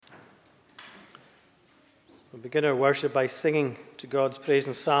We'll begin our worship by singing to God's praise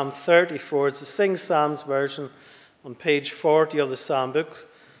in Psalm 34. It's the Sing Psalms version on page 40 of the Psalm book.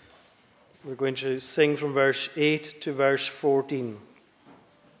 We're going to sing from verse 8 to verse 14.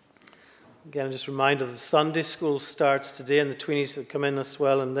 Again, just a reminder that the Sunday school starts today, and the tweenies will come in as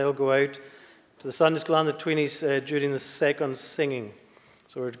well, and they'll go out to the Sunday school and the tweenies during the second singing.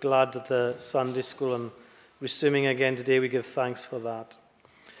 So we're glad that the Sunday school and resuming again today, we give thanks for that.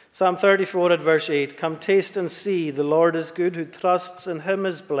 Psalm 34 at verse 8, "Come taste and see, the Lord is good, who trusts in him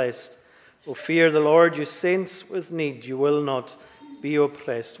is blessed. O fear the Lord, you saints with need, you will not be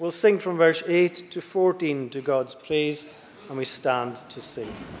oppressed." We'll sing from verse 8 to 14 to God's praise, and we stand to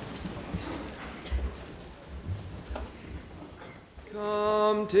sing.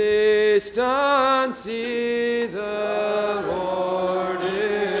 Come taste and see, the Lord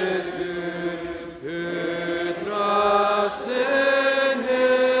is good, who trusts in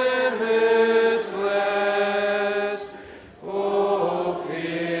him is blessed. O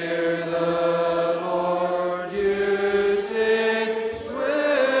fear the Lord, you saints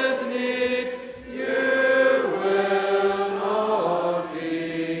with need, you will not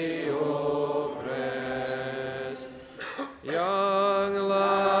be oppressed. Young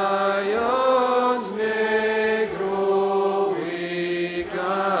lions may grow weak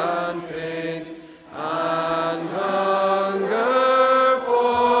and faint, and hunger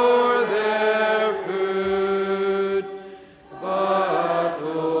for their food, but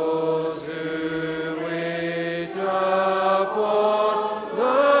those who wait upon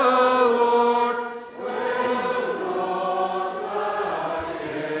the Lord will not lack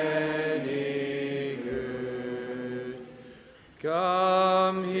any good.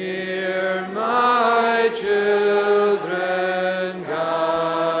 Come here, my children,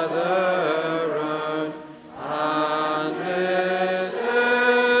 gather round and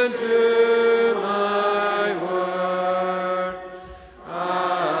listen to my word, and I will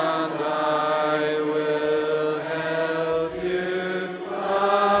help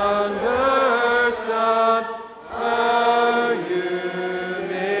you understand how you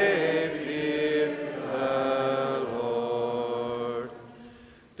may fear the Lord.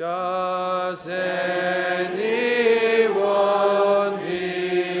 Does anyone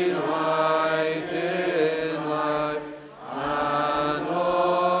delight in life and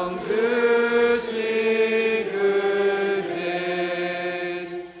long to see good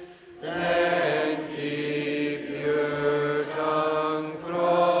days? Then keep your tongue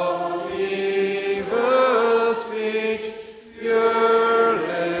from evil speech, your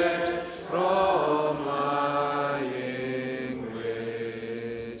lips from lying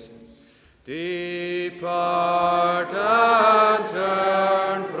ways. Depart and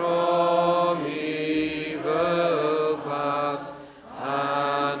turn from evil paths,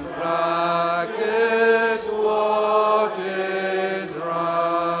 and practice what is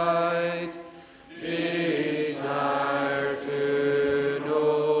right. Desire to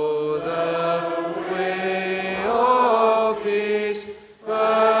know the way of peace,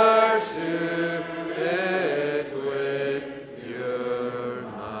 pursue it with your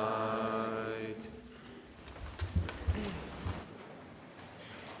might.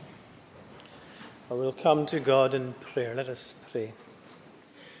 I will come to God in prayer. Let us pray.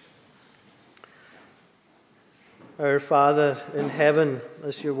 Our Father in heaven,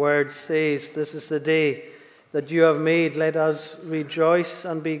 as your word says, this is the day that you have made. Let us rejoice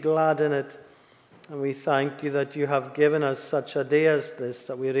and be glad in it. And we thank you that you have given us such a day as this,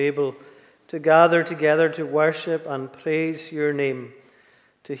 that we are able to gather together to worship and praise your name,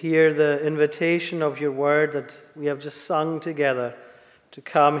 to hear the invitation of your word that we have just sung together, to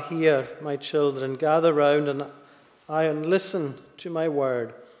come here, my children, gather round and listen to my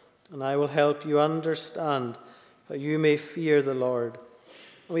word, and I will help you understand how you may fear the Lord.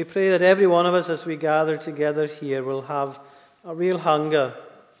 And we pray that every one of us, as we gather together here, will have a real hunger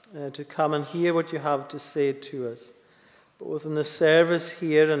to come and hear what you have to say to us, both in the service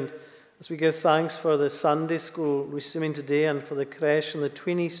here and as we give thanks for the Sunday school resuming today and for the creche and the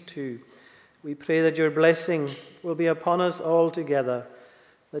tweenies too. We pray that your blessing will be upon us all together,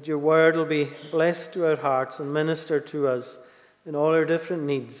 that your word will be blessed to our hearts and minister to us in all our different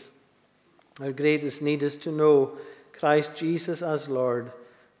needs. Our greatest need is to know Christ Jesus as Lord,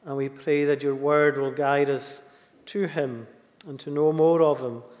 and we pray that your word will guide us to him and to know more of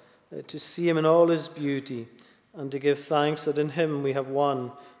him, to see him in all his beauty, and to give thanks that in him we have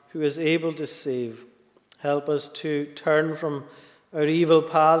one who is able to save. Help us to turn from our evil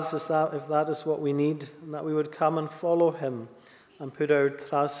paths, if that is what we need, and that we would come and follow him and put our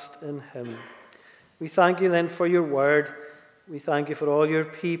trust in him. We thank you then for your word. We thank you for all your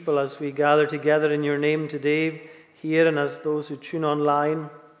people as we gather together in your name today, here, and as those who tune online,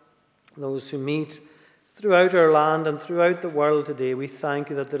 those who meet throughout our land and throughout the world today. We thank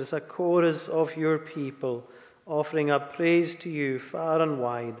you that there is a chorus of your people offering up praise to you far and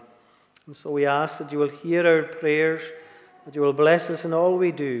wide. And so we ask that you will hear our prayers, that you will bless us in all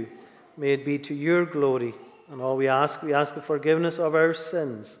we do. May it be to your glory. And all we ask the forgiveness of our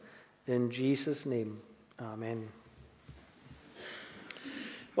sins. In Jesus' name, amen.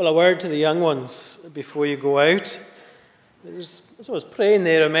 Well, a word to the young ones before you go out. As I was praying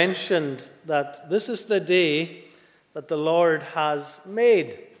there, I mentioned that this is the day that the Lord has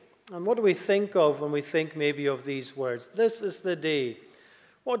made. And what do we think of when we think maybe of these words? This is the day.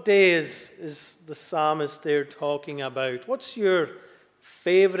 What day is the psalmist there talking about? What's your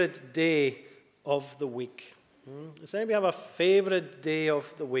favorite day of the week? Does anybody have a favorite day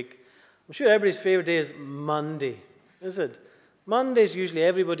of the week? I'm sure everybody's favorite day is Monday, is it? Monday is usually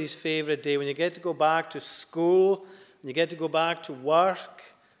everybody's favorite day when you get to go back to school, when you get to go back to work.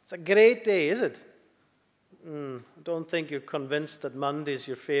 It's a great day, is it? I don't think you're convinced that Monday is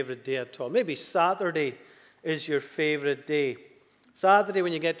your favorite day at all. Maybe Saturday is your favorite day. Saturday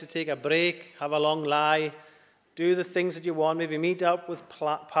when you get to take a break, have a long lie, do the things that you want, maybe meet up with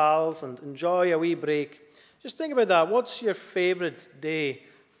pals and enjoy a wee break. Just think about that. What's your favorite day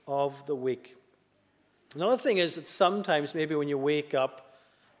of the week? Another thing is that sometimes maybe when you wake up,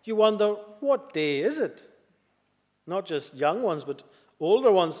 you wonder, what day is it? Not just young ones, but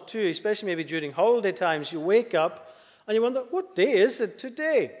older ones too, especially maybe during holiday times. You wake up and you wonder, what day is it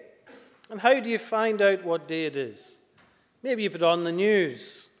today? And how do you find out what day it is? Maybe you put on the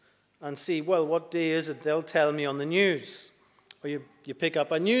news and see, well, what day is it? They'll tell me on the news. Or you pick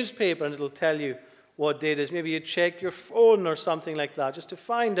up a newspaper and it'll tell you what day it is. Maybe you check your phone or something like that just to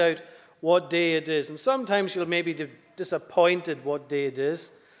find out what day it is. And sometimes you'll maybe be disappointed what day it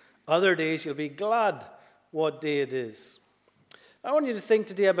is. Other days you'll be glad what day it is. I want you to think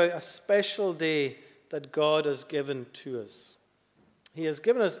today about a special day that God has given to us. He has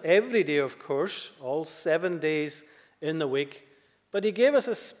given us every day, of course, all 7 days in the week, but he gave us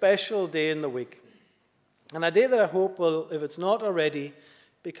a special day in the week. And a day that I hope will, if it's not already,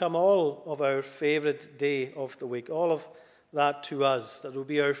 become all of our favorite day of the week. All of that to us, that will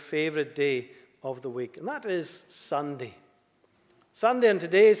be our favorite day of the week. And that is Sunday. Sunday, and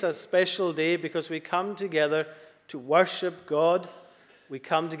today is a special day because we come together to worship God. We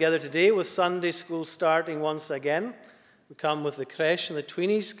come together today with Sunday school starting once again. We come with the creche and the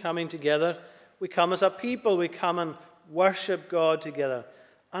tweenies coming together. We come as a people. We come and worship God together.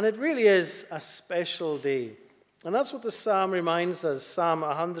 And it really is a special day. And that's what the psalm reminds us, Psalm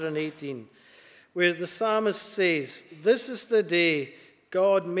 118, where the psalmist says, "This is the day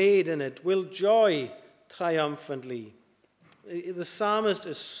God made, in it will joy triumphantly." The psalmist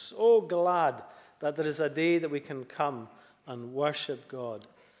is so glad that there is a day that we can come and worship God.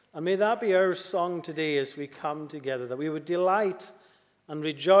 And may that be our song today as we come together, that we would delight and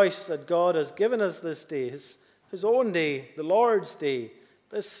rejoice that God has given us this day, his own day, the Lord's day,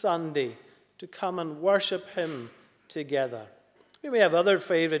 this Sunday, to come and worship him together. We may have other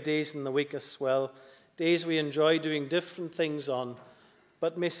favorite days in the week as well, days we enjoy doing different things on,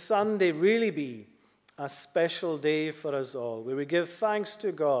 but may Sunday really be a special day for us all, where we give thanks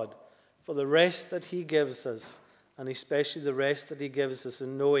to God for the rest that he gives us, and especially the rest that he gives us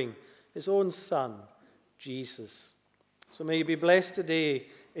in knowing his own Son, Jesus. So may you be blessed today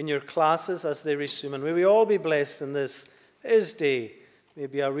in your classes as they resume, and may we all be blessed in this, his day. May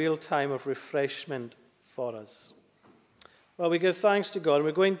it be a real time of refreshment for us. Well, we give thanks to God, and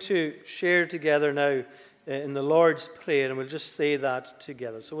we're going to share together now in the Lord's Prayer, and we'll just say that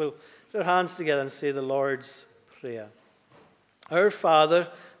together. So we'll put our hands together and say the Lord's Prayer. Our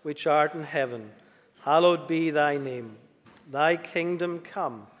Father, which art in heaven, hallowed be thy name. Thy kingdom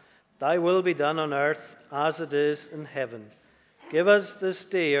come, thy will be done on earth as it is in heaven. Give us this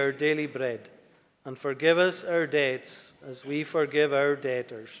day our daily bread, and forgive us our debts as we forgive our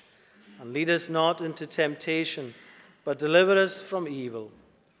debtors. And lead us not into temptation, but deliver us from evil.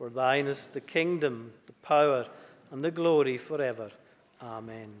 For thine is the kingdom, the power, and the glory forever.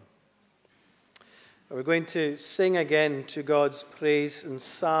 Amen. We're going to sing again to God's praise in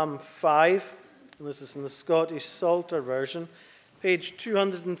Psalm 5. And this is in the Scottish Psalter version, page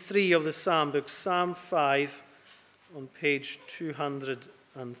 203 of the Psalm book, Psalm 5 on page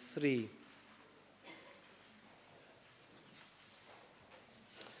 203.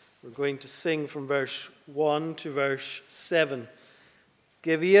 We're going to sing from verse 1 to verse 7.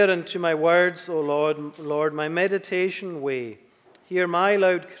 Give ear unto my words, O Lord, my meditation weigh. Hear my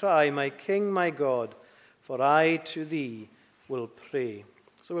loud cry, my King, my God, for I to thee will pray.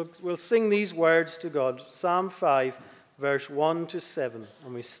 So we'll sing these words to God, Psalm 5, verse 1 to 7,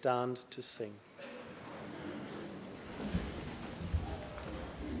 and we stand to sing.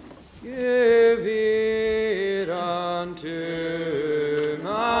 Give ear unto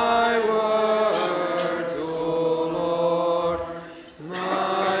my words, O Lord,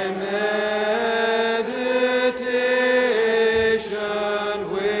 my meditation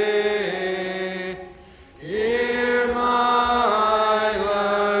weigh. Hear my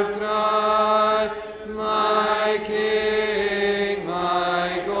loud cry, my King,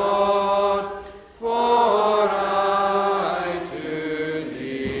 my God, for I to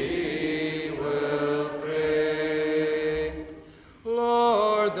thee will pray.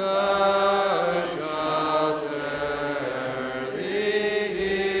 Lord, thou shalt early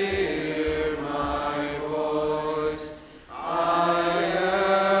hear my voice. I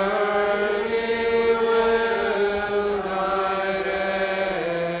early will direct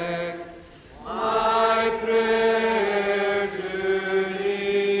my prayer to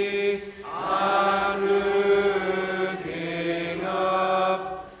thee, and looking up,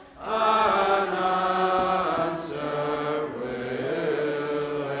 an answer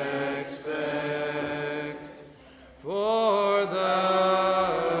will expect. For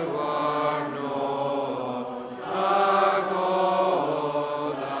thou art not a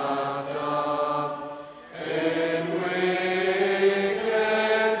God that doth in wickedness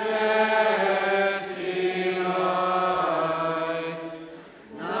delight,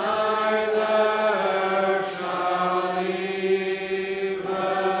 neither shall evil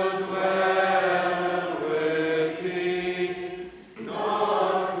dwell with thee,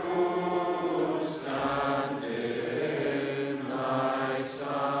 nor fools stand in thy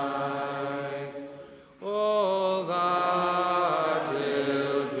sight. All that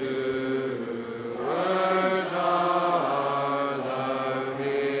ill-doers are thou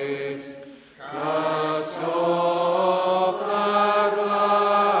hatest, cuts off that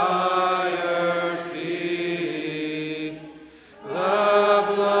liars be. The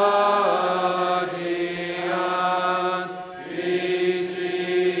bloody and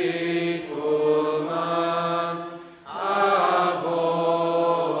deceitful man, abhorred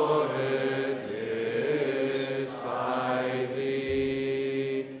is by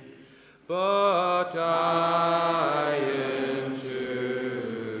thee. But I into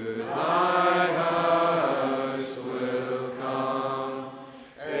thy house will come,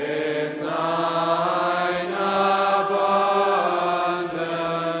 in thine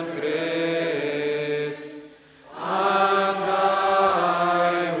abundant grace, and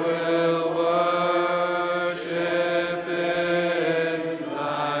I will worship in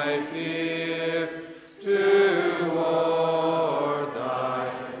thy fear toward thy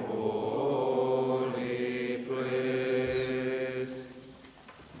holy place.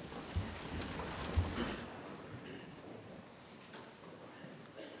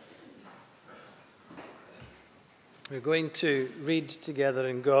 We're going to read together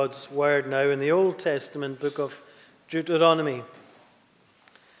in God's Word now in the Old Testament book of Deuteronomy.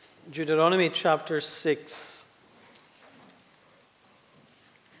 Deuteronomy chapter 6.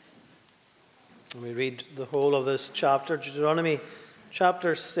 And we read the whole of this chapter, Deuteronomy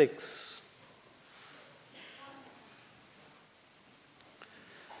chapter 6.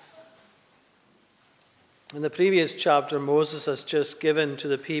 In the previous chapter, Moses has just given to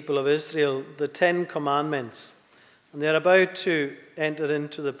the people of Israel the 10 Commandments. And they're about to enter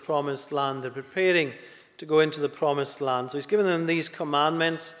into the promised land. They're preparing to go into the promised land. So he's given them these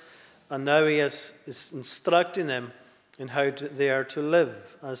commandments, and now he is instructing them in how they are to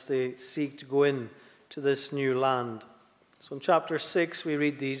live as they seek to go in to this new land. So in chapter 6, we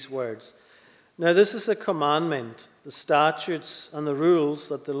read these words. Now this is a commandment, the statutes and the rules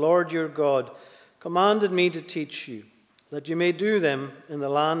that the Lord your God commanded me to teach you, that you may do them in the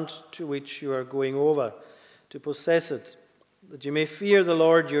land to which you are going over, to possess it, that you may fear the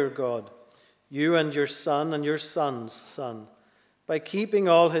Lord your God, you and your son and your son's son, by keeping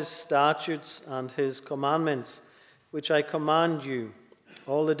all his statutes and his commandments, which I command you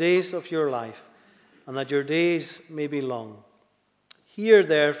all the days of your life, and that your days may be long. Hear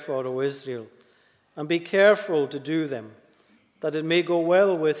therefore, O Israel, and be careful to do them, that it may go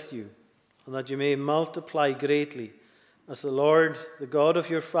well with you, and that you may multiply greatly, as the Lord, the God of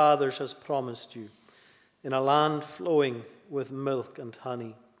your fathers, has promised you, in a land flowing with milk and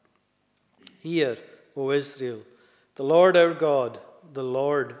honey. Hear, O Israel, the Lord our God, the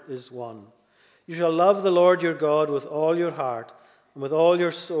Lord is one. You shall love the Lord your God with all your heart, and with all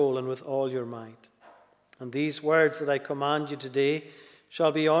your soul, and with all your might. And these words that I command you today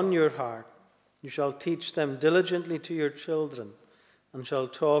shall be on your heart. You shall teach them diligently to your children, and shall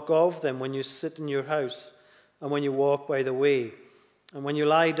talk of them when you sit in your house, and when you walk by the way, and when you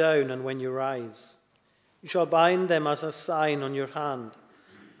lie down, and when you rise. You shall bind them as a sign on your hand,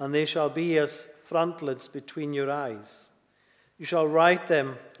 and they shall be as frontlets between your eyes. You shall write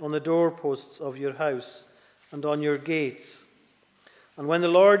them on the doorposts of your house and on your gates. And when the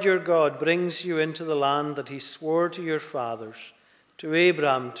Lord your God brings you into the land that he swore to your fathers, to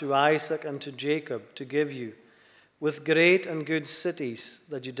Abraham, to Isaac, and to Jacob, to give you, with great and good cities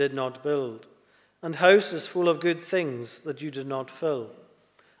that you did not build, and houses full of good things that you did not fill,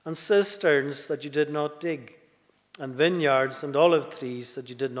 and cisterns that you did not dig, and vineyards and olive trees that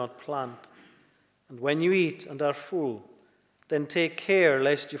you did not plant. And when you eat and are full, then take care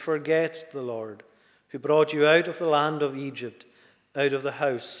lest you forget the Lord, who brought you out of the land of Egypt, out of the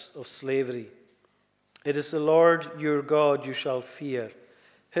house of slavery. It is the Lord your God you shall fear.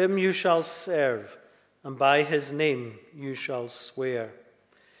 Him you shall serve, and by his name you shall swear.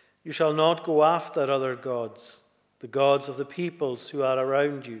 You shall not go after other gods, the gods of the peoples who are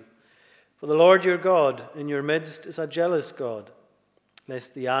around you. For the Lord your God in your midst is a jealous God,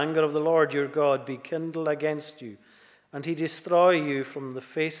 lest the anger of the Lord your God be kindled against you, and he destroy you from the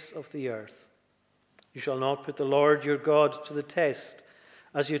face of the earth. You shall not put the Lord your God to the test,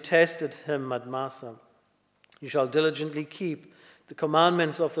 as you tested him at Massah. You shall diligently keep the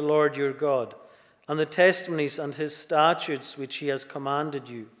commandments of the Lord your God, and the testimonies and his statutes which he has commanded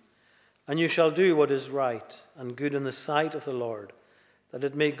you. And you shall do what is right and good in the sight of the Lord, that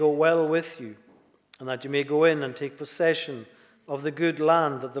it may go well with you, and that you may go in and take possession of the good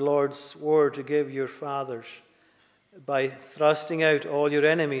land that the Lord swore to give your fathers, by thrusting out all your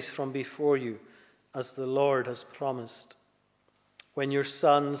enemies from before you, as the Lord has promised. When your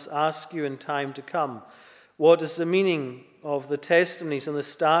sons ask you in time to come, what is the meaning of the testimonies and the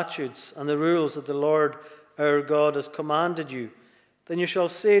statutes and the rules that the Lord our God has commanded you, then you shall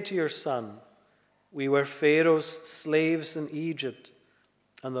say to your son, we were Pharaoh's slaves in Egypt,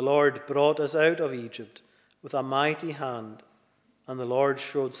 and the Lord brought us out of Egypt with a mighty hand, and the Lord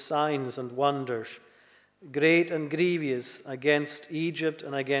showed signs and wonders, great and grievous, against Egypt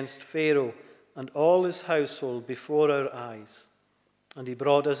and against Pharaoh and all his household before our eyes. And he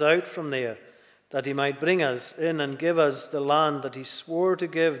brought us out from there, that he might bring us in and give us the land that he swore to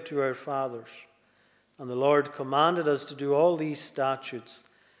give to our fathers. And the Lord commanded us to do all these statutes,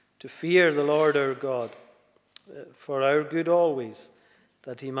 to fear the Lord our God, for our good always,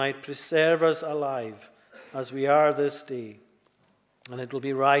 that he might preserve us alive, as we are this day. And it will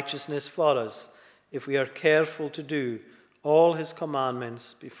be righteousness for us, if we are careful to do all his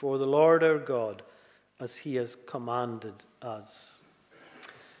commandments before the Lord our God, as he has commanded us.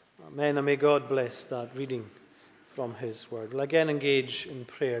 Amen, and may God bless that reading from his word. We'll again engage in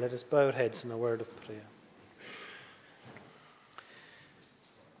prayer. Let us bow our heads in a word of prayer.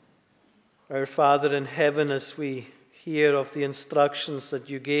 Our Father in heaven, as we hear of the instructions that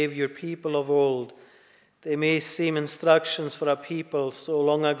you gave your people of old, they may seem instructions for a people so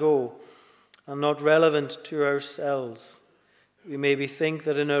long ago and not relevant to ourselves. We maybe think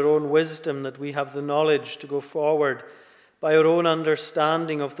that in our own wisdom that we have the knowledge to go forward by our own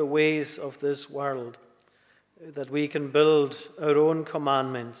understanding of the ways of this world, that we can build our own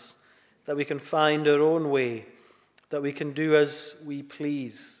commandments, that we can find our own way, that we can do as we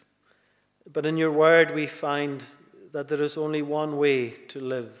please. But in your word we find that there is only one way to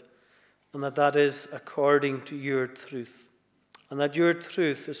live, and that is according to your truth. And that your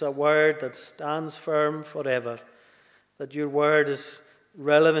truth is a word that stands firm forever, that your word is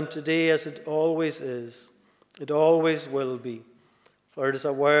relevant today as it always is. It always will be, for it is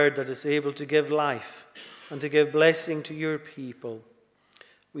a word that is able to give life and to give blessing to your people.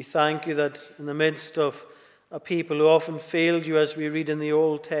 We thank you that in the midst of a people who often failed you, as we read in the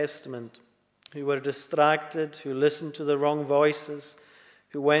Old Testament, who were distracted, who listened to the wrong voices,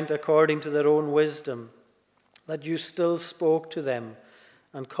 who went according to their own wisdom, that you still spoke to them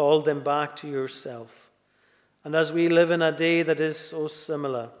and called them back to yourself. And as we live in a day that is so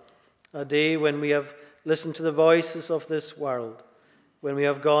similar, a day when we have listened to the voices of this world, when we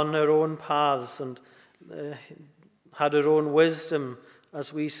have gone our own paths and had our own wisdom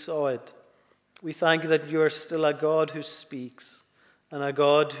as we saw it, we thank you that you are still a God who speaks and a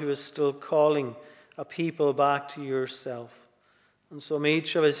God who is still calling a people back to yourself. And so may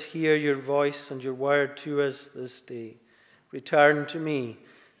each of us hear your voice and your word to us this day. Return to me,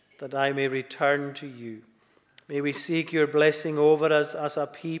 that I may return to you. May we seek your blessing over us as a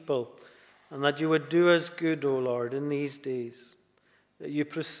people, and that you would do us good, O Lord, in these days. That you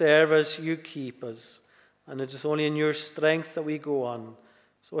preserve us, you keep us, and it is only in your strength that we go on.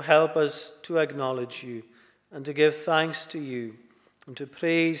 So help us to acknowledge you and to give thanks to you and to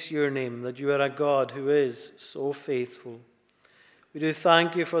praise your name, that you are a God who is so faithful. We do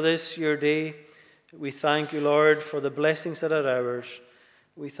thank you for this, your day. We thank you, Lord, for the blessings that are ours.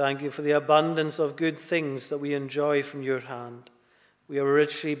 We thank you for the abundance of good things that we enjoy from your hand. We are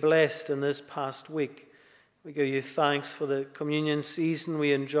richly blessed in this past week. We give you thanks for the communion season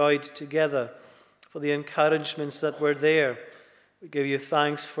we enjoyed together, for the encouragements that were there. We give you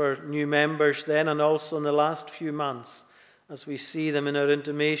thanks for new members then and also in the last few months as we see them in our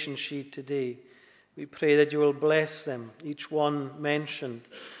intimation sheet today. We pray that you will bless them, each one mentioned,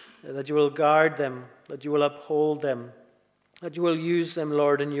 that you will guard them, that you will uphold them, that you will use them,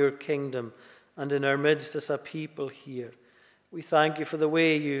 Lord, in your kingdom and in our midst as a people here. We thank you for the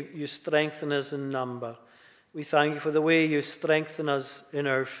way you strengthen us in number. We thank you for the way you strengthen us in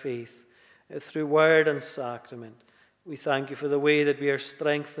our faith through word and sacrament. We thank you for the way that we are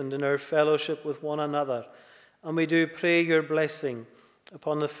strengthened in our fellowship with one another. And we do pray your blessing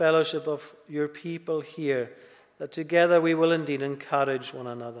upon the fellowship of your people here, that together we will indeed encourage one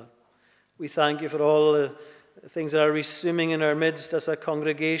another. We thank you for all the things that are resuming in our midst as a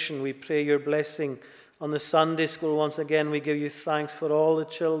congregation. We pray your blessing on the Sunday school. Once again, we give you thanks for all the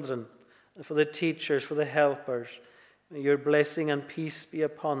children, for the teachers, for the helpers. May your blessing and peace be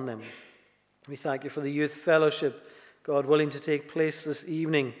upon them. We thank you for the youth fellowship, God willing to take place this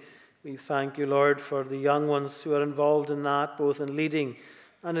evening. We thank you, Lord, for the young ones who are involved in that, both in leading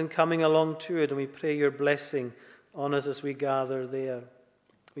and in coming along to it. And we pray your blessing on us as we gather there.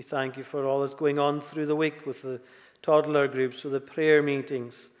 We thank you for all that's going on through the week with the toddler groups, with the prayer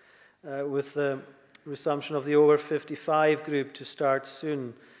meetings, with the resumption of the over 55 group to start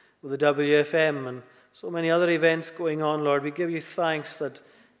soon, with the WFM and so many other events going on, Lord. We give you thanks that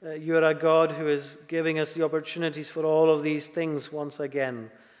you are a God who is giving us the opportunities for all of these things once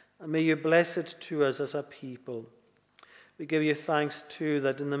again. And may you bless it to us as a people. We give you thanks too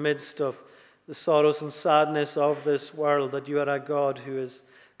that in the midst of the sorrows and sadness of this world, that you are a God who is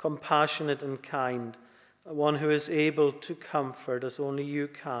compassionate and kind, one who is able to comfort as only you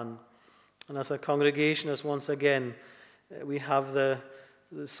can. And as a congregation, as once again we have the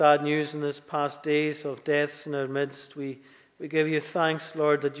sad news in this past days of deaths in our midst, we give you thanks,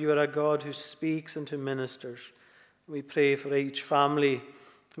 Lord, that you are a God who speaks and who ministers. We pray for each family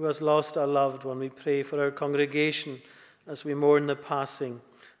who has lost a loved one. We pray for our congregation as we mourn the passing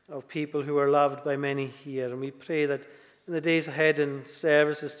of people who are loved by many here. And we pray that in the days ahead in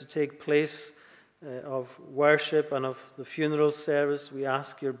services to take place of worship and of the funeral service, we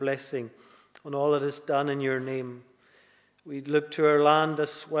ask your blessing on all that is done in your name. We look to our land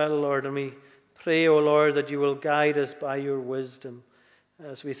as well, Lord, and we pray, O Lord, that you will guide us by your wisdom.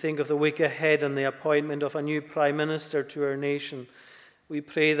 As we think of the week ahead and the appointment of a new Prime Minister to our nation, we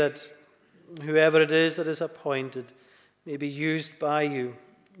pray that whoever it is that is appointed may be used by you,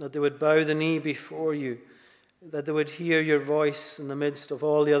 that they would bow the knee before you, that they would hear your voice in the midst of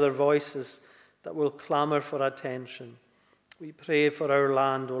all the other voices that will clamour for attention. We pray for our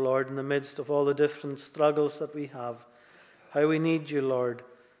land, O Lord, in the midst of all the different struggles that we have, how we need you, Lord,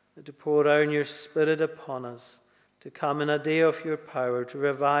 to pour out your Spirit upon us, to come in a day of your power, to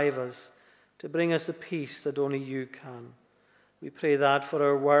revive us, to bring us the peace that only you can. We pray that for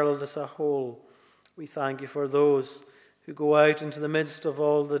our world as a whole. We thank you for those who go out into the midst of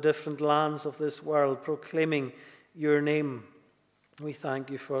all the different lands of this world, proclaiming your name. We thank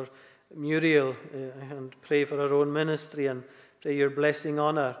you for Muriel and pray for her own ministry and pray your blessing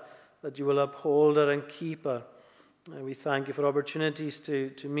on her, that you will uphold her and keep her. We thank you for opportunities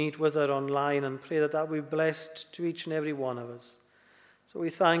to meet with her online and pray that will be blessed to each and every one of us. So we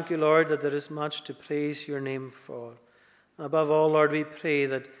thank you, Lord, that there is much to praise your name for. And above all, Lord, we pray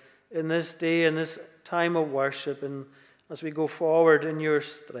that in this day, in this time of worship, and as we go forward in your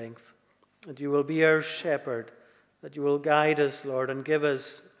strength, that you will be our shepherd, that you will guide us, Lord, and give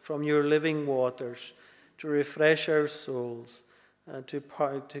us from your living waters to refresh our souls,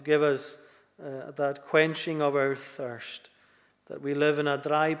 to give us that quenching of our thirst, that we live in a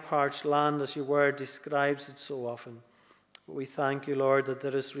dry, parched land, as your word describes it so often. But we thank you, Lord, that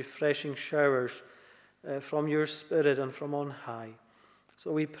there is refreshing showers from your Spirit and from on high.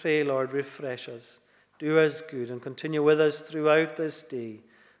 So we pray, Lord, refresh us, do us good, and continue with us throughout this day.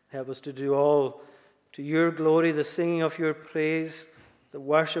 Help us to do all to your glory, the singing of your praise, the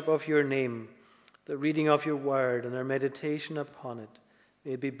worship of your name, the reading of your word, and our meditation upon it.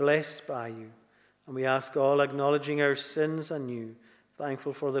 May it be blessed by you. And we ask all, acknowledging our sins anew,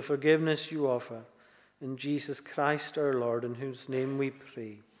 thankful for the forgiveness you offer. In Jesus Christ our Lord, in whose name we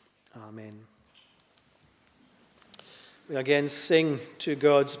pray. Amen. We again sing to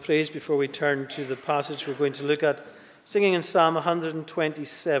God's praise before we turn to the passage we're going to look at, singing in Psalm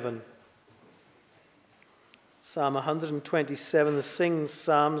 127. Psalm 127, the Sing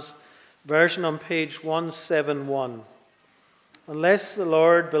Psalms version on page 171. Unless the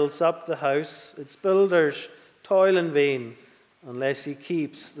Lord builds up the house, its builders toil in vain. Unless he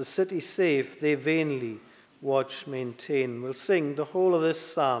keeps the city safe, they vainly watch maintain. We'll sing the whole of this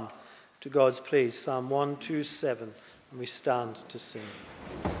psalm to God's praise, Psalm 127, and we stand to sing.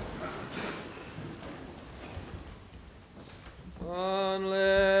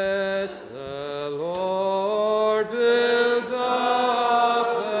 Unless the Lord builds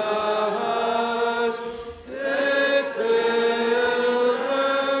up the house, its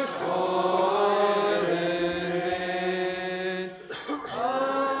builders toil in vain.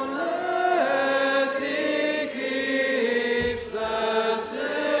 Unless he keeps the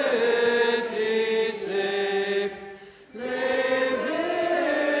city safe, they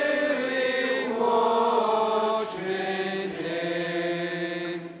vainly watch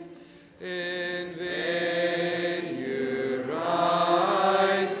maintain. In vain you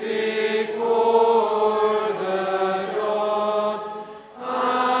rise before the dawn,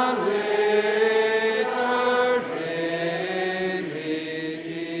 and later vainly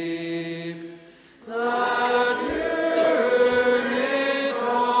keep that you may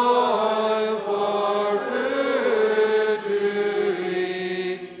toil for food to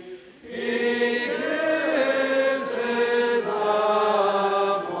eat. He gives his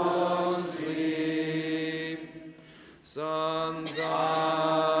loved ones sleep. Sons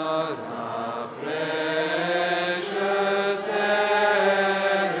are a precious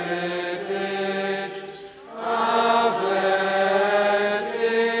heritage, a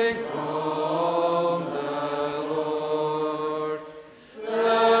blessing from the Lord.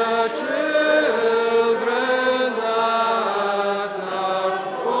 The children that are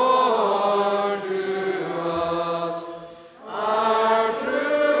born to us are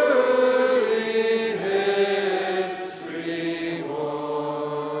truly his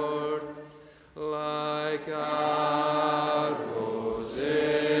reward. Like arrows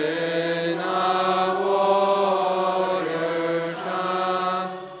in a warrior's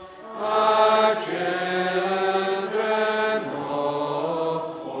hand, are children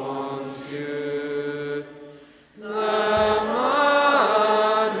of one's youth. The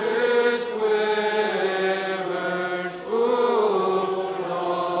man whose quiver's full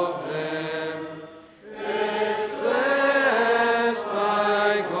of them is blessed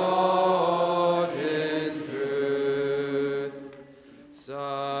by God in truth.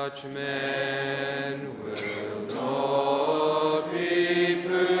 Such men will not be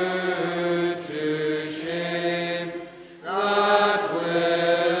put to shame, that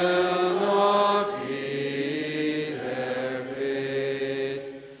will not be their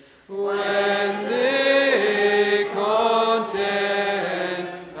fate. When they contend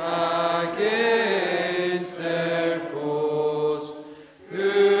against their foes,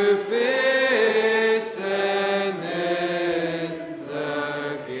 who face them in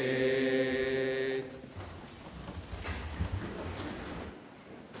the gate.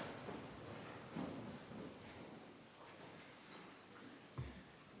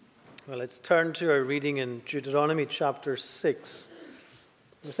 Well, let's turn to our reading in Deuteronomy chapter 6.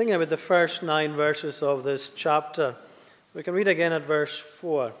 We're thinking about the first 9 verses of this chapter. We can read again at verse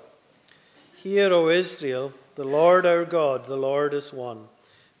 4. Hear, O Israel, the Lord our God, the Lord is one.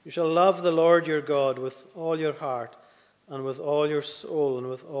 You shall love the Lord your God with all your heart, and with all your soul, and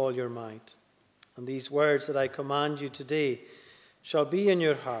with all your might. And these words that I command you today shall be in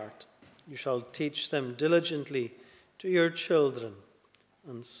your heart. You shall teach them diligently to your children.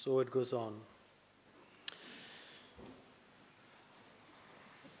 And so it goes on.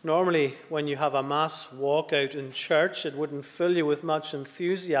 Normally, when you have a mass walkout in church, it wouldn't fill you with much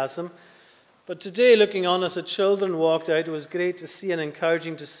enthusiasm. But today, looking on as the children walked out, it was great to see and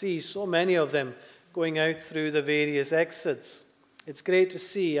encouraging to see so many of them going out through the various exits. It's great to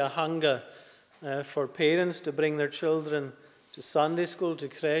see a hunger for parents to bring their children to Sunday school, to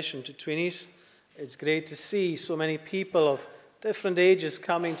creche and to tweenies. It's great to see so many people of different ages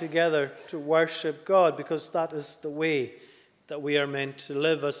coming together to worship God, because that is the way that we are meant to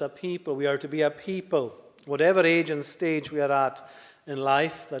live as a people. We are to be a people, whatever age and stage we are at in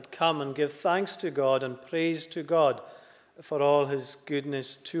life, that come and give thanks to God and praise to God for all his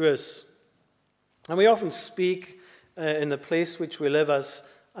goodness to us. And we often speak in the place which we live as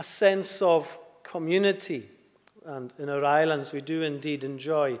a sense of community. And in our islands, we do indeed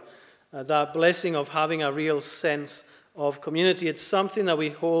enjoy that blessing of having a real sense of community. It's something that we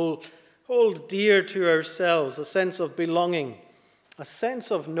hold hold dear to ourselves a sense of belonging, a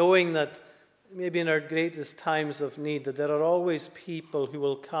sense of knowing that maybe in our greatest times of need, that there are always people who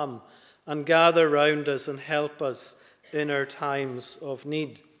will come and gather round us and help us in our times of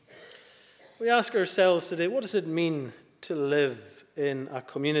need. We ask ourselves today, what does it mean to live in a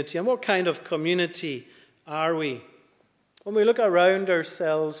community? And what kind of community are we? When we look around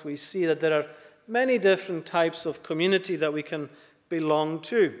ourselves, we see that there are many different types of community that we can belong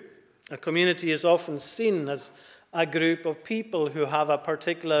to. A community is often seen as a group of people who have a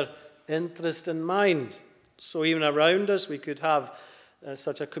particular interest in mind. So even around us, we could have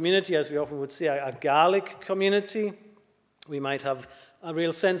such a community, as we often would say, a Gaelic community. We might have a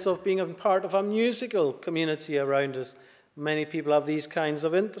real sense of being a part of a musical community around us. Many people have these kinds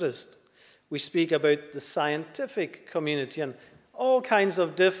of interest. We speak about the scientific community and all kinds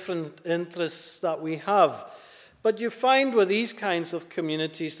of different interests that we have. But you find with these kinds of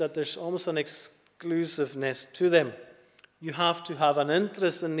communities that there's almost an exclusiveness to them. You have to have an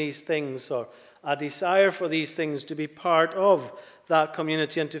interest in these things or a desire for these things to be part of that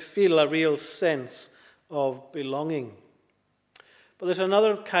community and to feel a real sense of belonging. But there's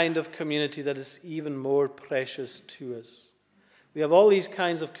another kind of community that is even more precious to us. We have all these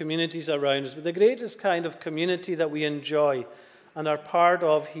kinds of communities around us, but the greatest kind of community that we enjoy and are part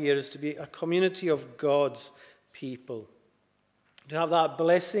of here is to be a community of God's people. To have that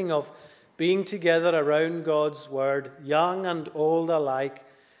blessing of being together around God's word, young and old alike,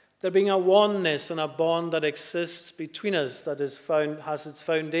 there being a oneness and a bond that exists between us that has its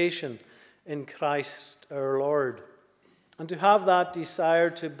foundation in Christ our Lord. And to have that desire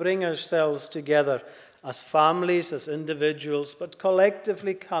to bring ourselves together as families, as individuals, but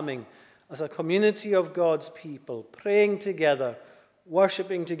collectively coming as a community of God's people, praying together,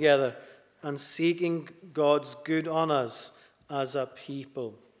 worshiping together, and seeking God's good on us as a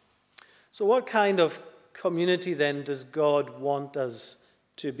people. So what kind of community then does God want us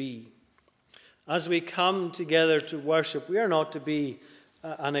to be? As we come together to worship, we are not to be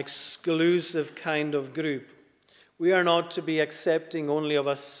an exclusive kind of group. We are not to be accepting only of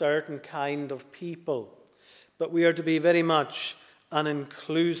a certain kind of people, but we are to be very much an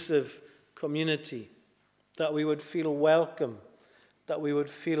inclusive community, that we would feel welcome, that we would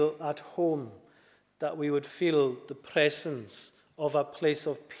feel at home, that we would feel the presence of a place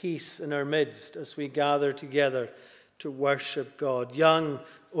of peace in our midst as we gather together to worship God. Young,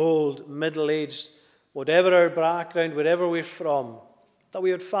 old, middle-aged, whatever our background, wherever we're from, that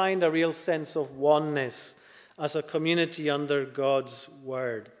we would find a real sense of oneness as a community under God's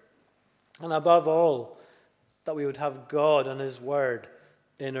word. And above all, that we would have God and his word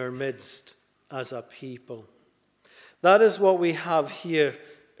in our midst as a people. That is what we have here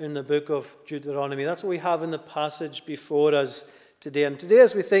in the book of Deuteronomy. That's what we have in the passage before us today. And today,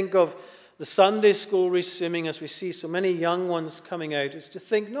 as we think of the Sunday school resuming, as we see so many young ones coming out, is to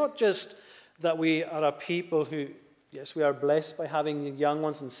think not just that we are a people who, yes, we are blessed by having the young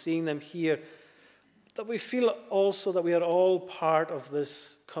ones and seeing them here, that we feel also that we are all part of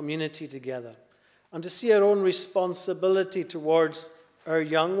this community together. And to see our own responsibility towards our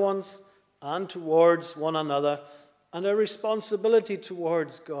young ones and towards one another, and our responsibility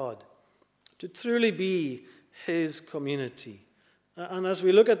towards God, to truly be his community. And as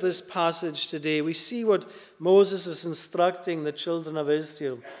we look at this passage today, we see what Moses is instructing the children of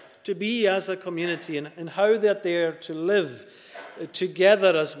Israel to be as a community and how that they are to live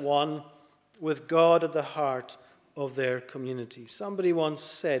together as one with God at the heart of their community. Somebody once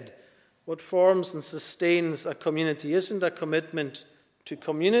said, what forms and sustains a community isn't a commitment to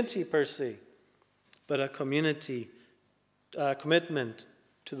community per se, but a commitment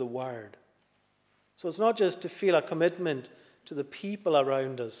to the Word. So it's not just to feel a commitment to the people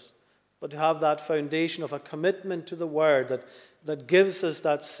around us, but to have that foundation of a commitment to the Word that gives us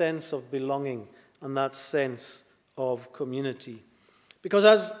that sense of belonging and that sense of community. Because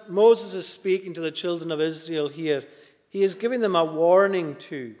as Moses is speaking to the children of Israel here, he is giving them a warning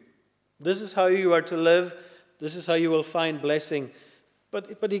too. This is how you are to live. This is how you will find blessing.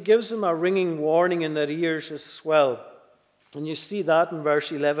 But he gives them a ringing warning in their ears as well. And you see that in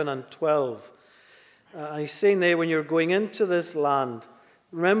verse 11 and 12. He's saying there, when you're going into this land,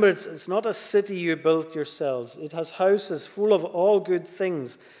 remember it's not a city you built yourselves. It has houses full of all good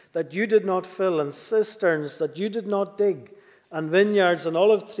things that you did not fill, and cisterns that you did not dig, and vineyards and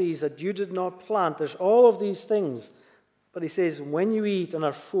olive trees that you did not plant. There's all of these things. But he says, when you eat and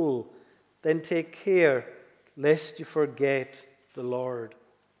are full, then take care lest you forget the Lord.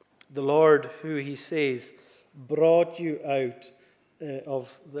 The Lord who, he says, brought you out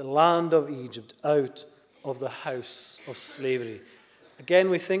of the land of Egypt, out of the house of slavery.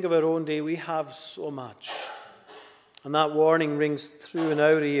 Again, we think of our own day, we have so much. And that warning rings through in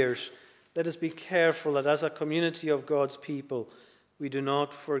our ears. Let us be careful that as a community of God's people, we do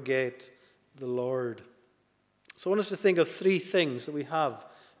not forget the Lord. So I want us to think of three things that we have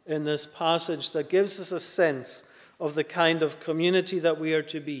in this passage that gives us a sense of the kind of community that we are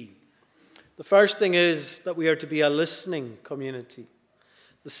to be. The first thing is that we are to be a listening community.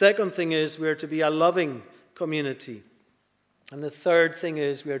 The second thing is we are to be a loving community. And the third thing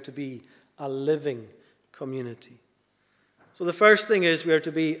is we are to be a living community. So the first thing is we are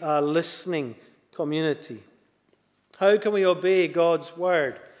to be a listening community. How can we obey God's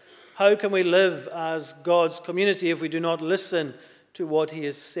word? How can we live as God's community if we do not listen to what he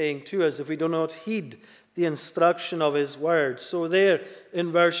is saying to us, if we do not heed the instruction of his word? So there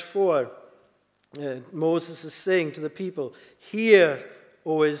in verse 4, Moses is saying to the people, "Hear,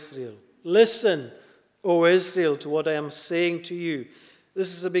 O Israel. Listen, O Israel, to what I am saying to you."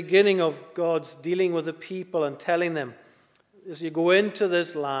 This is the beginning of God's dealing with the people and telling them, as you go into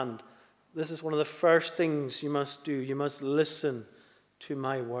this land, this is one of the first things you must do. You must listen to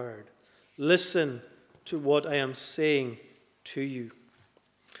my word. Listen to what I am saying to you.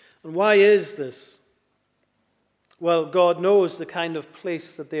 And why is this? Well, God knows the kind of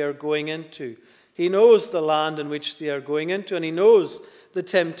place that they are going into. He knows the land in which they are going into, and he knows the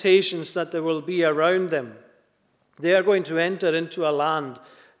temptations that there will be around them. They are going to enter into a land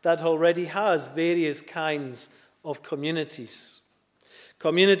that already has various kinds of communities.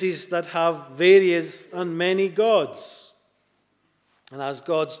 Communities that have various and many gods. And as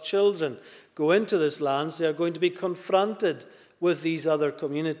God's children go into this land, they are going to be confronted with these other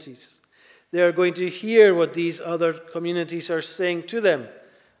communities. They are going to hear what these other communities are saying to them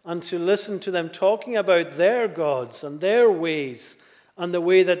and to listen to them talking about their gods and their ways and the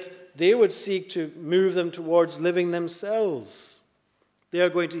way that they would seek to move them towards living themselves. They are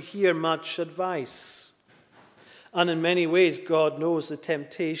going to hear much advice. And in many ways, God knows the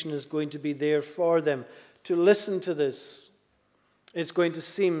temptation is going to be there for them to listen to this. It's going to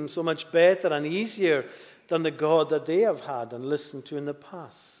seem so much better and easier than the God that they have had and listened to in the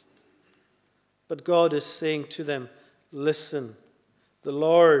past. But God is saying to them, listen, the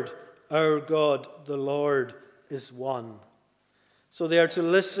Lord, our God, the Lord is one. So they are to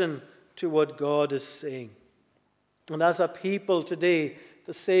listen to what God is saying. And as a people today,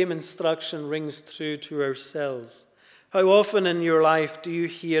 the same instruction rings through to ourselves. How often in your life do you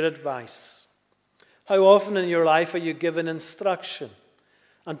hear advice? How often in your life are you given instruction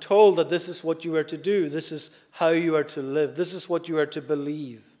and told that this is what you are to do, this is how you are to live, this is what you are to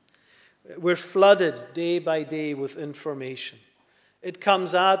believe? We're flooded day by day with information. It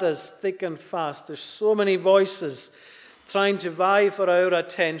comes at us thick and fast. There's so many voices trying to vie for our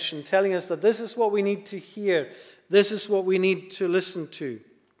attention, telling us that this is what we need to hear, this is what we need to listen to.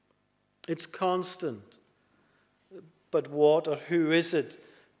 It's constant. But what or who is it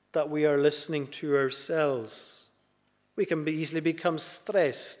that we are listening to ourselves? We can easily become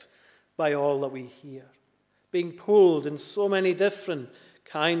stressed by all that we hear, being pulled in so many different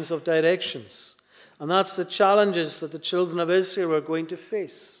kinds of directions. And that's the challenges that the children of Israel were going to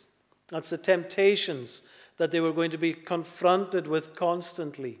face. That's the temptations that they were going to be confronted with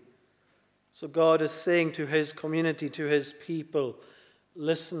constantly. So God is saying to his community, to his people,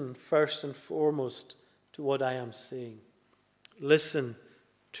 listen first and foremost to what I am saying. Listen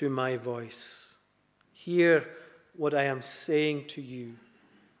to my voice. Hear what I am saying to you.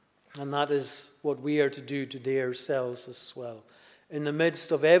 And that is what we are to do today ourselves as well. In the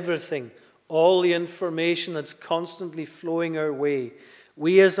midst of everything, all the information that's constantly flowing our way,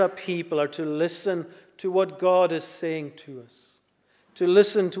 we as a people are to listen to what God is saying to us, to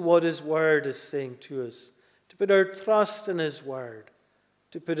listen to what his word is saying to us, to put our trust in his word,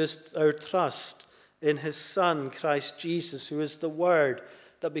 to put our trust in his Son, Christ Jesus, who is the Word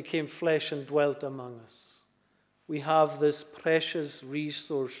that became flesh and dwelt among us. We have this precious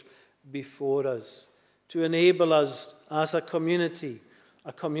resource before us to enable us as a community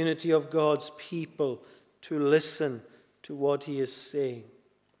of God's people, to listen to what he is saying.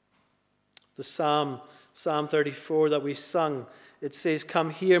 The Psalm 34 that we sung, it says,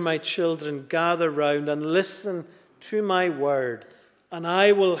 "Come here, my children, gather round and listen to my word, and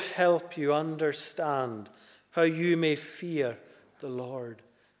I will help you understand how you may fear the Lord."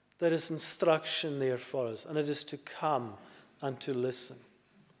 There is instruction there for us, and it is to come and to listen.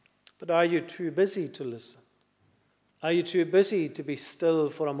 But are you too busy to listen? Are you too busy to be still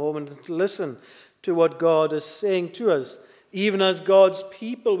for a moment and to listen to what God is saying to us? Even as God's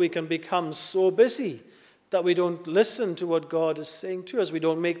people, we can become so busy that we don't listen to what God is saying to us. We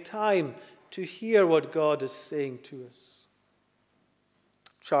don't make time to hear what God is saying to us.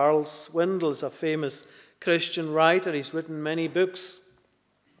 Charles Swindoll is a famous Christian writer. He's written many books.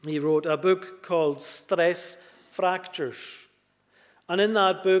 He wrote a book called Stress Fractures. And in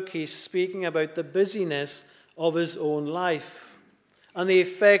that book, he's speaking about the busyness of his own life and the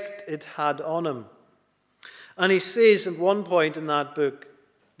effect it had on him. And he says at one point in that book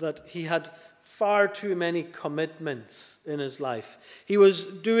that he had far too many commitments in his life. He was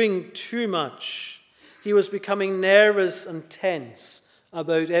doing too much. He was becoming nervous and tense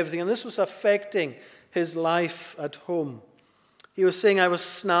about everything. And this was affecting his life at home. He was saying, I was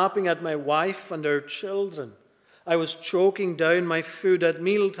snapping at my wife and our children. I was choking down my food at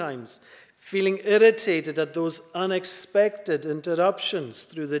mealtimes, feeling irritated at those unexpected interruptions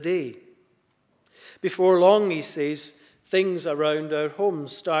through the day. Before long, he says, things around our home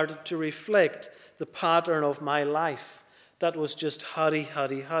started to reflect the pattern of my life. That was just hurry,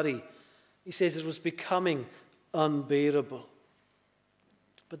 hurry, hurry. He says it was becoming unbearable.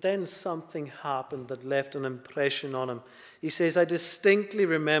 But then something happened that left an impression on him. He says, I distinctly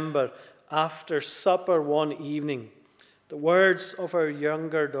remember after supper one evening the words of our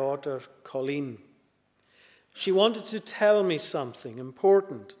younger daughter, Colleen. She wanted to tell me something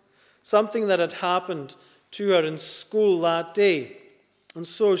important, something that had happened to her in school that day. And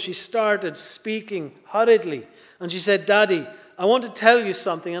so she started speaking hurriedly. And she said, Daddy, I want to tell you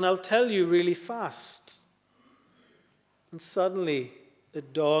something, and I'll tell you really fast. And suddenly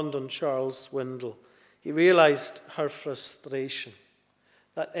it dawned on Charles Swindoll. He realized her frustration,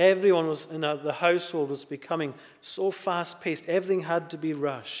 that everyone was in the household was becoming so fast-paced. Everything had to be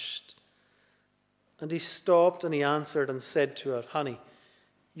rushed. And he stopped and he answered and said to her, Honey,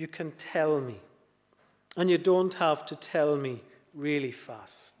 you can tell me. And you don't have to tell me really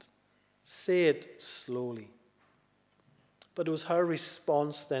fast. Say it slowly. But it was her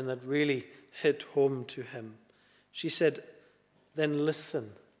response then that really hit home to him. She said, then listen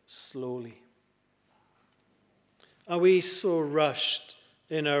slowly. Are we so rushed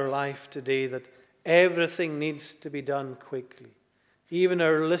in our life today that everything needs to be done quickly? Even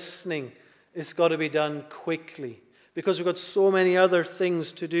our listening has got to be done quickly because we've got so many other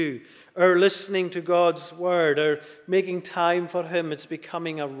things to do. Our listening to God's word, our making time for Him, it's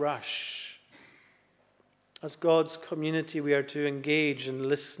becoming a rush. As God's community, we are to engage in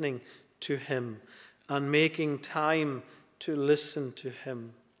listening to Him and making time to listen to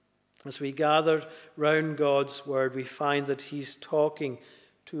Him. As we gather round God's word, we find that He's talking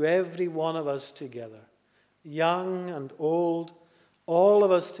to every one of us together, young and old, all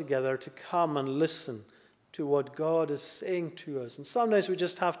of us together, to come and listen to what God is saying to us. And sometimes we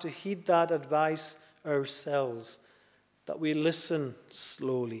just have to heed that advice ourselves, that we listen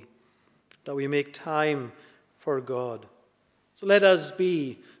slowly, that we make time for God. So let us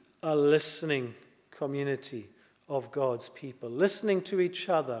be a listening community of God's people, listening to each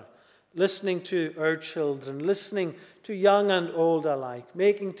other, listening to our children, listening to young and old alike,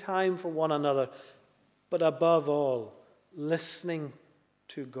 making time for one another, but above all, listening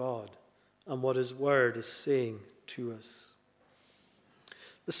to God and what His word is saying to us.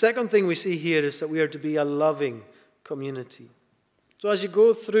 The second thing we see here is that we are to be a loving community. So as you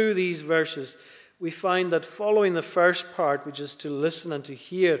go through these verses, we find that following the first part, which is to listen and to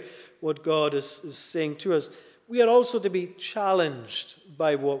hear what God is saying to us, we are also to be challenged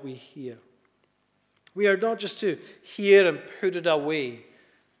by what we hear. We are not just to hear and put it away.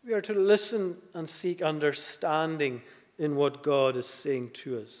 We are to listen and seek understanding in what God is saying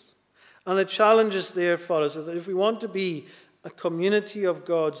to us. And the challenge is there for us is that if we want to be a community of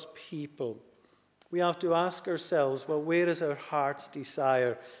God's people, we have to ask ourselves, well, where is our heart's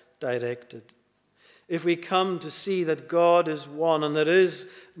desire directed? If we come to see that God is one and there is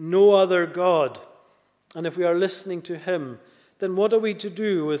no other God, and if we are listening to Him, then what are we to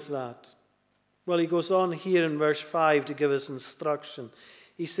do with that? Well, he goes on here in verse 5 to give us instruction.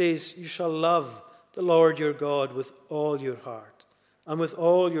 He says, you shall love the Lord your God with all your heart, and with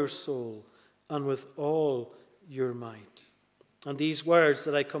all your soul, and with all your might. And these words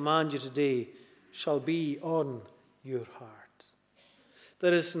that I command you today shall be on your heart.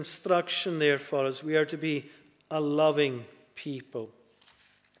 There is instruction there for us. We are to be a loving people,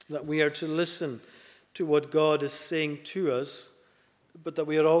 that we are to listen to what God is saying to us, but that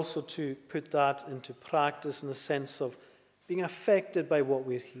we are also to put that into practice in the sense of being affected by what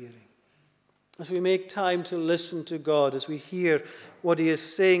we're hearing. As we make time to listen to God, as we hear what He is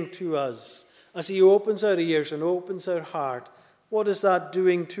saying to us, as He opens our ears and opens our heart, what is that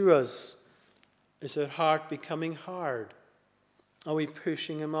doing to us? Is our heart becoming hard? Are we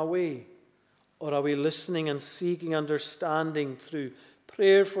pushing Him away? Or are we listening and seeking understanding through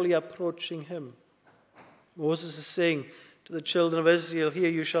prayerfully approaching Him? Moses is saying to the children of Israel, here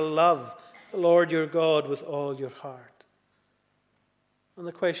you shall love the Lord your God with all your heart. And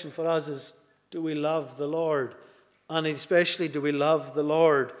the question for us is, do we love the Lord? And especially, do we love the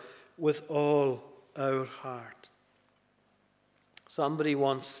Lord with all our heart? Somebody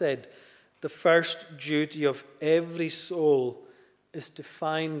once said, the first duty of every soul is to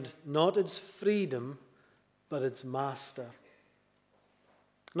find not its freedom, but its master.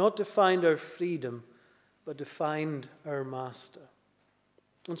 Not to find our freedom, but to find our master.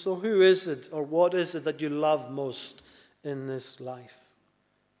 And so who is it, or what is it that you love most in this life?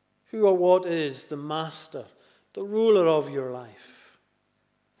 Who or what is the master, the ruler of your life?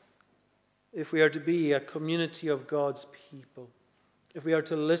 If we are to be a community of God's people, if we are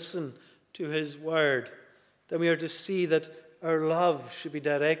to listen to his word, then we are to see that our love should be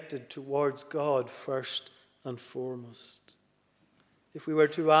directed towards God first and foremost. If we were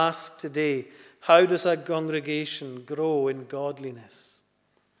to ask today, how does a congregation grow in godliness?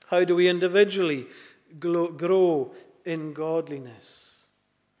 How do we individually grow in godliness?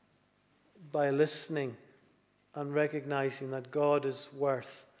 By listening and recognizing that God is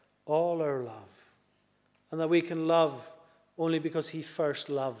worth all our love, and that we can love only because he first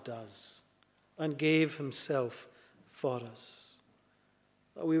loved us and gave himself for us.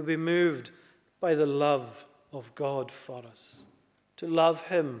 That we will be moved by the love of God for us, to love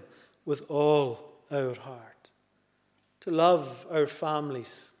him with all our heart, to love our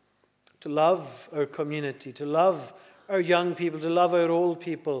families, to love our community, to love our young people, to love our old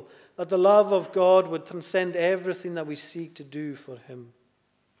people, that the love of God would transcend everything that we seek to do for him.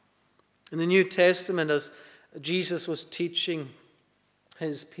 In the New Testament, as Jesus was teaching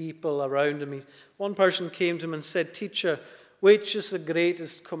his people around him, one person came to him and said, "Teacher, which is the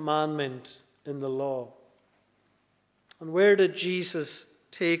greatest commandment in the law?" And where did Jesus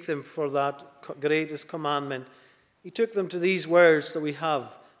take them for that greatest commandment? He took them to these words that we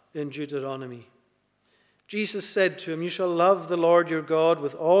have in Deuteronomy. Jesus said to him, "You shall love the Lord your God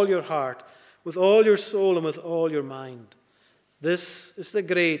with all your heart, with all your soul, and with all your mind. This is the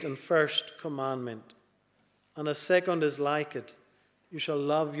great and first commandment. And a second is like it. You shall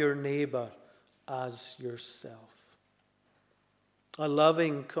love your neighbor as yourself." A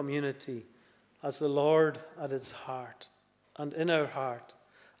loving community has the Lord at its heart and in our heart.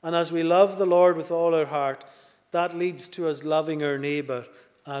 And as we love the Lord with all our heart, that leads to us loving our neighbor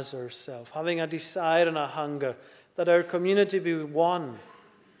as ourselves, having a desire and a hunger that our community be one,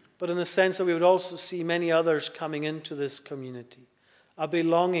 but in the sense that we would also see many others coming into this community, a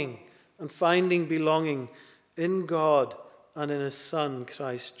belonging and finding belonging in God and in his Son,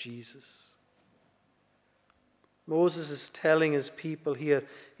 Christ Jesus. Moses is telling his people here,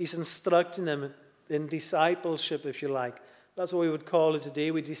 he's instructing them in discipleship, if you like. That's what we would call it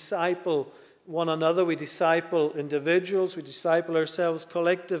today. We disciple one another, we disciple individuals, we disciple ourselves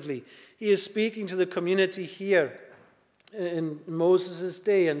collectively. He is speaking to the community here in Moses'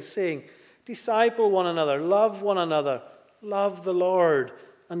 day and saying, disciple one another, love the Lord,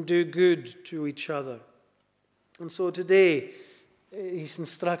 and do good to each other. And so today, he's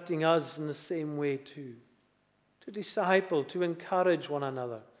instructing us in the same way too. To disciple, to encourage one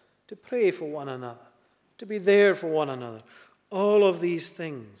another, to pray for one another, to be there for one another. All of these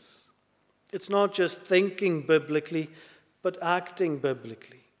things. It's not just thinking biblically, but acting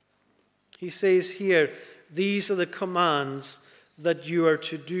biblically. He says here, these are the commands that you are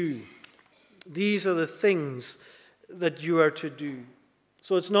to do. These are the things that you are to do.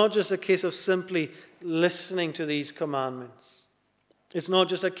 So it's not just a case of simply listening to these commandments. It's not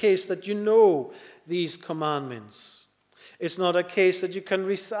just a case that you know these commandments. It's not a case that you can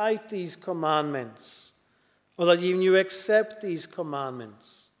recite these commandments or that even you accept these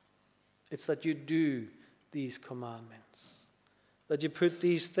commandments. It's that you do these commandments, that you put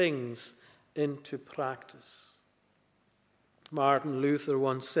these things into practice. Martin Luther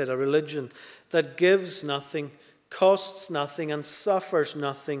once said, a religion that gives nothing, costs nothing, and suffers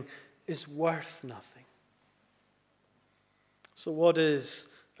nothing is worth nothing. So what is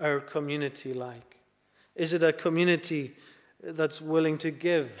our community like? Is it a community that's willing to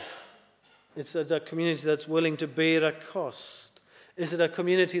give? Is it a community that's willing to bear a cost? Is it a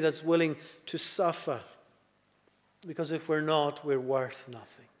community that's willing to suffer? Because if we're not, we're worth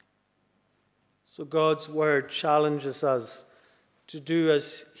nothing. So God's word challenges us to do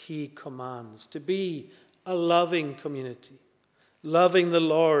as he commands, to be a loving community, loving the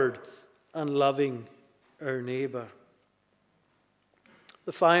Lord and loving our neighbor.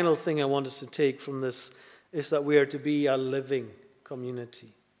 The final thing I want us to take from this is that we are to be a living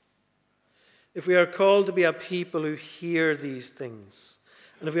community. If we are called to be a people who hear these things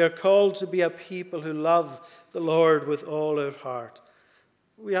And if we are called to be a people who love the Lord with all our heart,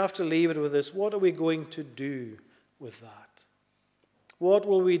 we have to leave it with this. What are we going to do with that? What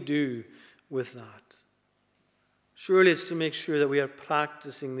will we do with that? Surely it's to make sure that we are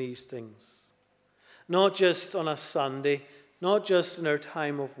practicing these things. Not just on a Sunday, not just in our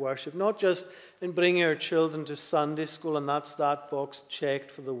time of worship, not just in bringing our children to Sunday school and that's that box checked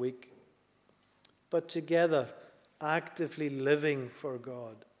for the week, but together, actively living for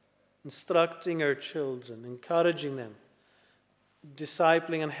God, instructing our children, encouraging them,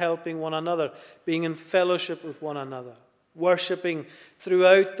 discipling and helping one another, being in fellowship with one another, worshipping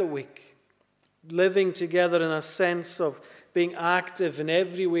throughout the week, living together in a sense of being active in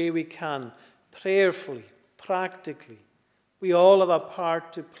every way we can, prayerfully, practically. We all have a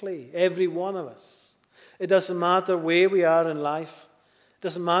part to play, every one of us. It doesn't matter where we are in life. It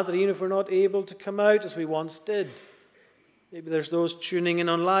doesn't matter even if we're not able to come out as we once did. Maybe there's those tuning in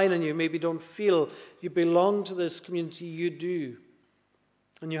online and you maybe don't feel you belong to this community. You do.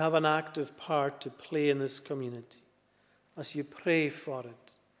 And you have an active part to play in this community as you pray for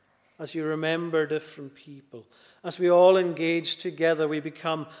it, as you remember different people. As we all engage together, we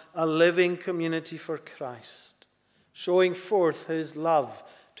become a living community for Christ, showing forth his love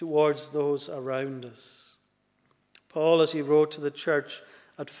towards those around us. Paul, as he wrote to the church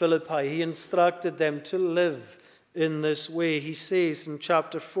at Philippi, he instructed them to live in this way. He says in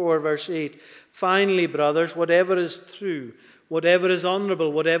chapter 4, verse 8, "Finally, brothers, whatever is true, whatever is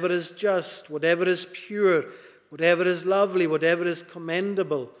honorable, whatever is just, whatever is pure, whatever is lovely, whatever is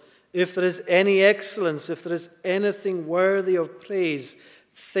commendable, if there is any excellence, if there is anything worthy of praise,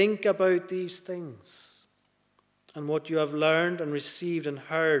 think about these things. And what you have learned and received and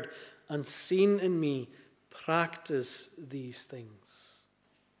heard and seen in me, practice these things."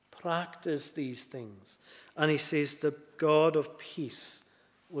 Practice these things. And he says, the God of peace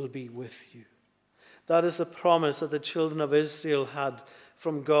will be with you. That is a promise that the children of Israel had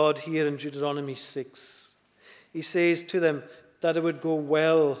from God here in Deuteronomy 6. He says to them that it would go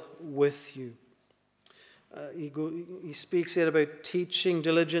well with you. He speaks here about teaching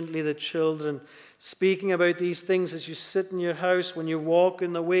diligently the children, speaking about these things as you sit in your house, when you walk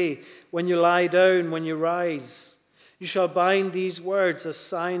in the way, when you lie down, when you rise. You shall bind these words as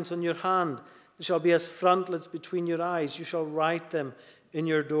signs on your hand. They shall be as frontlets between your eyes. You shall write them in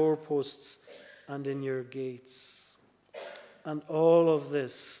your doorposts and in your gates. And all of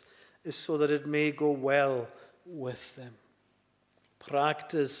this is so that it may go well with them.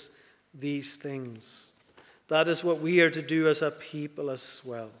 Practice these things. That is what we are to do as a people as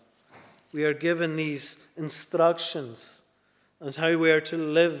well. We are given these instructions as how we are to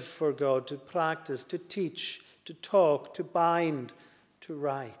live for God, to practice, to teach, to talk, to bind, to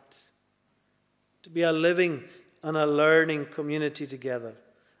write. To be a living and a learning community together.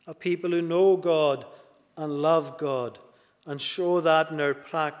 A people who know God and love God and show that in our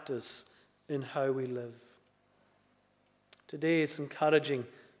practice in how we live. Today it's encouraging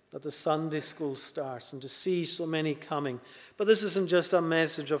that the Sunday school starts and to see so many coming. But this isn't just a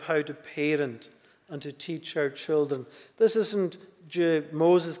message of how to parent and to teach our children. This isn't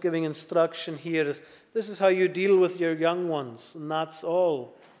Moses giving instruction here. This is how you deal with your young ones, and that's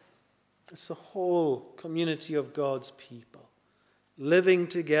all. It's the whole community of God's people, living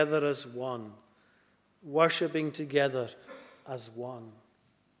together as one, worshipping together as one.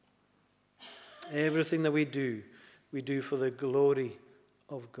 Everything that we do for the glory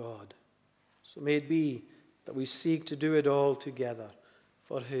of God. So may it be that we seek to do it all together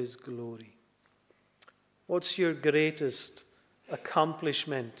for his glory. What's your greatest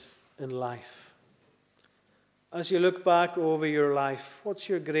accomplishment in life? As you look back over your life, what's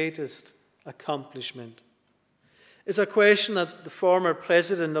your greatest accomplishment? It's a question that the former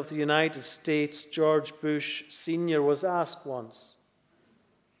President of the United States, George Bush Sr., was asked once.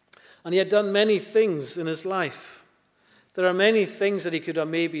 And he had done many things in his life. There are many things that he could have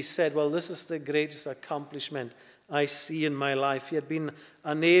maybe said, well, this is the greatest accomplishment I see in my life. He had been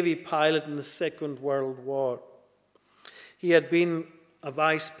a Navy pilot in the Second World War. He had been a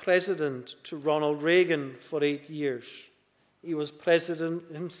vice president to Ronald Reagan for 8 years. He was president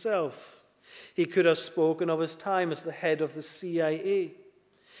himself. He could have spoken of his time as the head of the CIA.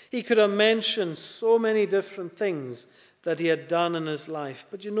 He could have mentioned so many different things that he had done in his life.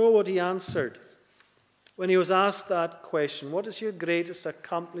 But you know what he answered? When he was asked that question, what is your greatest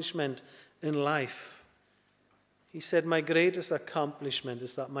accomplishment in life? He said, my greatest accomplishment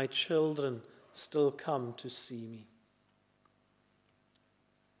is that my children still come to see me.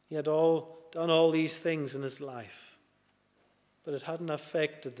 He had done all these things in his life, but it hadn't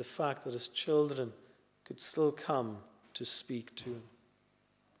affected the fact that his children could still come to speak to him.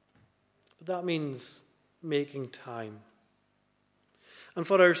 But that means making time. And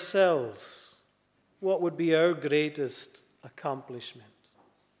for ourselves, what would be our greatest accomplishment?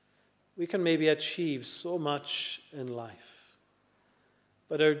 We can maybe achieve so much in life,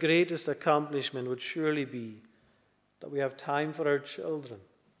 but our greatest accomplishment would surely be that we have time for our children,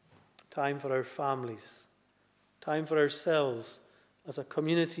 time for our families, time for ourselves as a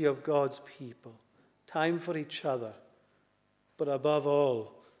community of God's people, time for each other, but above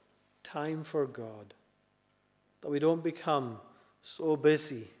all, time for God. That we don't become so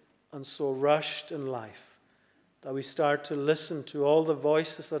busy and so rushed in life that we start to listen to all the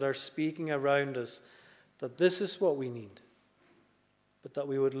voices that are speaking around us, that this is what we need, but that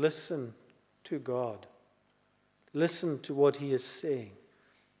we would listen to God, listen to what he is saying,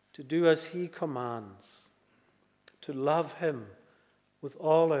 to do as he commands, to love him with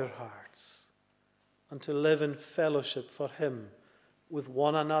all our hearts, and to live in fellowship for him with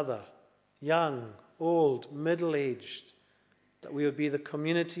one another, young, old, middle-aged, that we would be the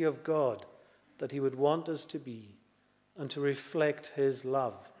community of God that he would want us to be, and to reflect his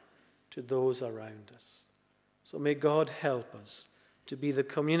love to those around us. So may God help us to be the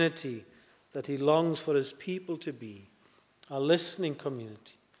community that he longs for his people to be, a listening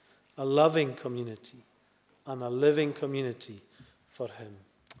community, a loving community, and a living community for him.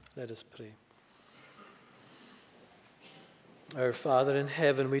 Let us pray. Our Father in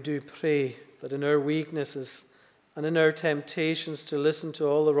heaven, we do pray that in our weaknesses and in our temptations to listen to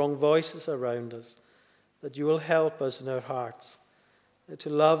all the wrong voices around us, that you will help us in our hearts to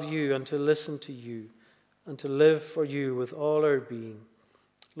love you and to listen to you and to live for you with all our being.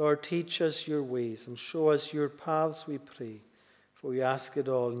 Lord, teach us your ways and show us your paths, we pray, for we ask it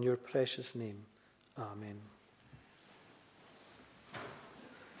all in your precious name. Amen.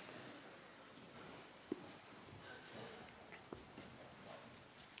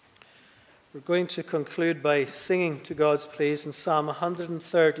 We're going to conclude by singing to God's praise in Psalm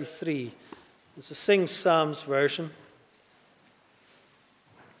 133. It's a Sing Psalms version.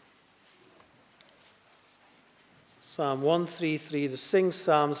 Psalm 133, the Sing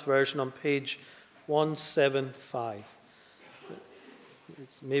Psalms version on page 175.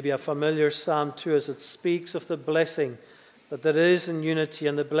 It's maybe a familiar psalm to us. It speaks of the blessing that there is in unity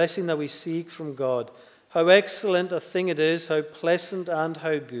and the blessing that we seek from God. How excellent a thing it is, how pleasant and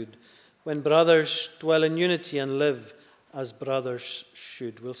how good, when brothers dwell in unity and live as brothers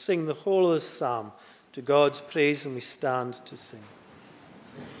should. We'll sing the whole of this psalm to God's praise, and we stand to sing.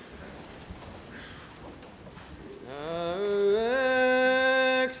 How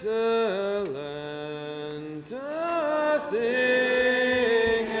excellent a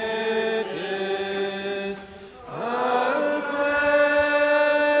thing it is, how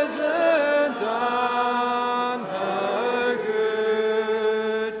pleasant and how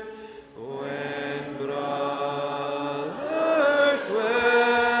good, when brothers dwell in unity and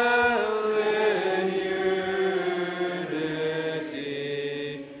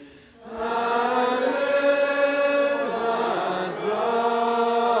live as brothers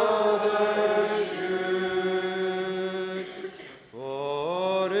should.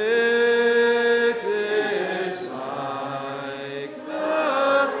 For it is like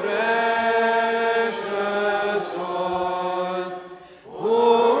the precious oil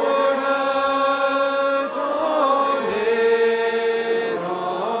poured out on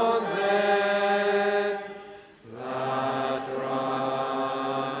Aaron's head, that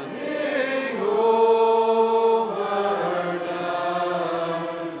running over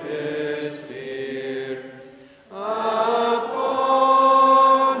down his beard,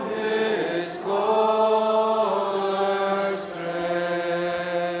 upon his collar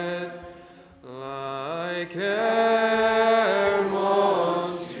spread, like Hermon's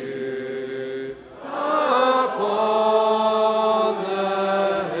dew upon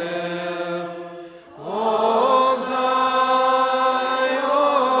the hill of Zion.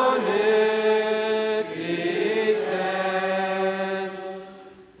 It descends.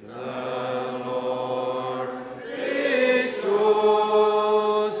 The Lord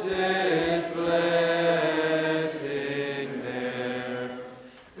bestows his blessing there,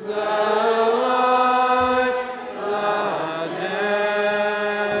 the life that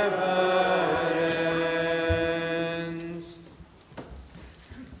never ends.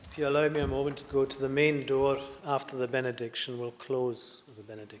 If you allow me a moment to go to the main door after the benediction, we'll close with the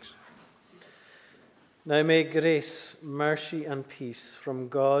benediction. Now may grace, mercy, and peace from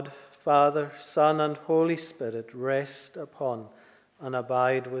God, Father, Son, and Holy Spirit rest upon and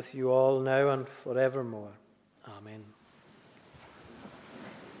abide with you all now and forevermore. Amen.